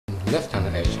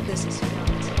Left-handed Asian. This is not.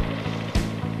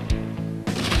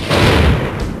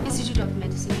 Institute of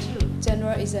Medicine 2.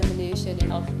 General examination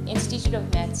of Institute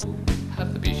of Medicine.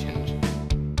 Have the patient.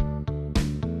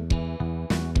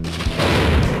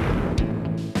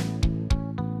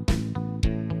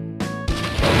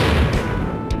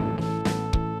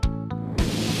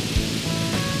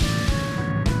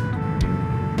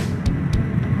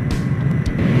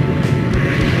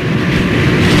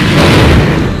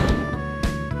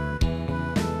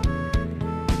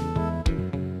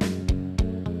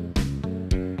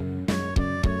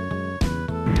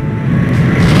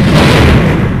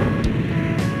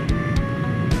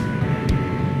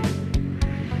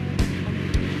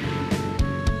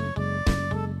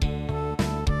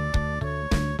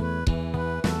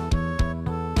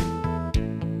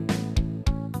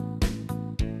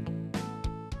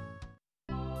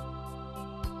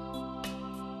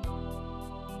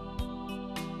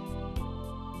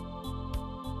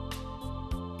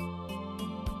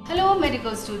 Hello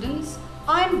medical students,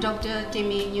 I am Dr.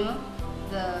 Temenyo,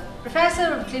 the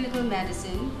Professor of Clinical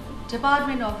Medicine,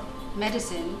 Department of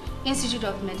Medicine, Institute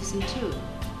of Medicine 2.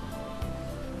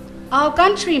 Our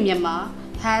country, Myanmar,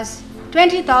 has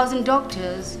 20,000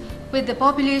 doctors with the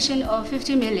population of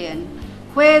 50 million,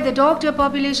 where the doctor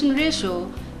population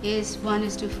ratio is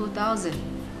 1:4,000.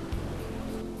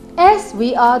 As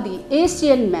we are the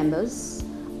ASEAN members,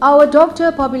 our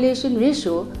doctor population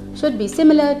ratio should be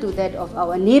similar to that of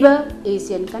our neighbor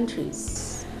Asian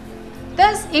countries.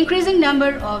 Thus, increasing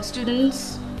number of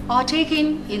students are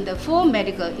taken in the 4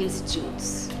 medical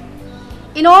institutes.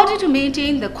 In order to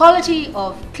maintain the quality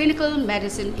of clinical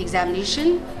medicine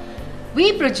examination,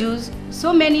 we produce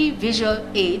so many visual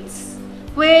aids,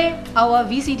 where our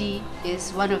VCD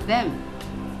is one of them.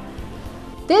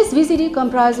 This VCD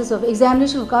comprises of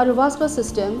examination of cardiovascular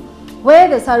system, where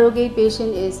the surrogate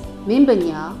patient is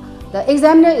Mimbanya, the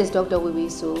examiner is Dr.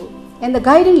 Wiwiso, and the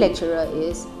guiding lecturer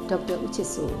is Dr.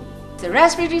 Uchiso. The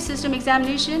respiratory system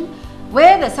examination,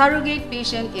 where the surrogate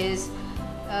patient is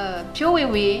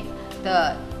Pyowewe,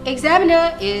 the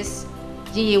examiner is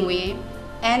Yiyinwe,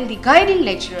 and the guiding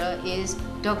lecturer is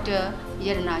Dr.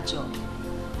 Yernacho.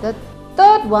 The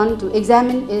third one to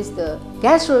examine is the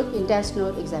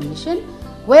gastrointestinal examination,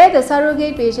 where the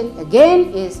surrogate patient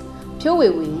again is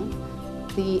Pyowewe,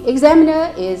 the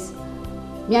examiner is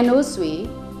Myano Sui,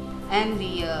 and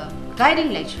the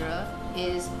guiding lecturer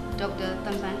is Dr.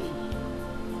 Tampan.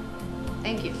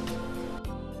 Thank you.